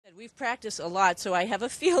we've practiced a lot, so I have a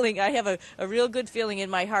feeling, I have a real good feeling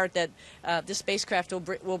in my heart that the spacecraft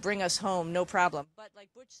will bring us home, no problem. But like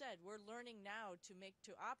Butch said, we're learning now to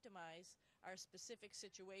optimize our specific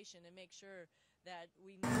situation and make sure that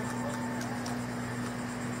we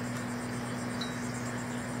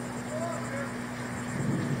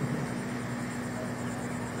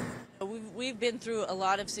We've been through a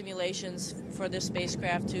lot of simulations for this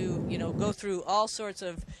spacecraft to, go through all sorts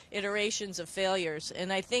of iterations of failures.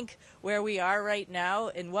 And I think where we are right now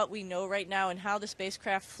and what we know right now and how the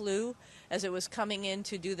spacecraft flew as it was coming in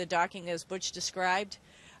to do the docking as Butch described,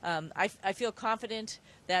 I feel confident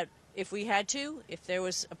that if there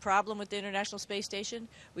was a problem with the International Space Station,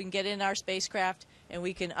 we can get in our spacecraft and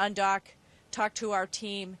we can undock, talk to our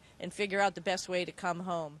team, and figure out the best way to come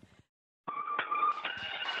home.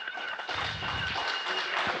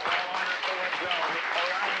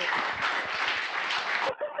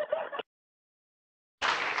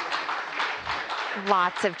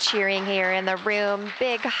 Lots of cheering here in the room.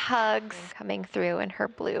 Big hugs coming through in her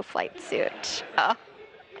blue flight suit. Oh.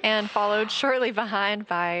 And followed shortly behind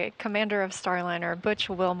by Commander of Starliner, Butch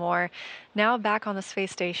Wilmore, now back on the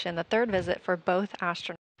space station, the third visit for both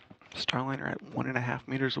astronauts. Starliner at 1.5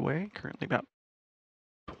 meters away, currently about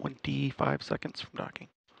 25 seconds from docking.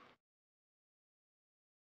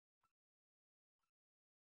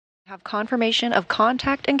 Have confirmation of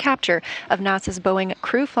contact and capture of NASA's Boeing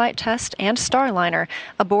crew flight test and Starliner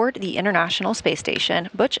aboard the International Space Station.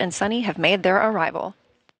 Butch and Sunny have made their arrival.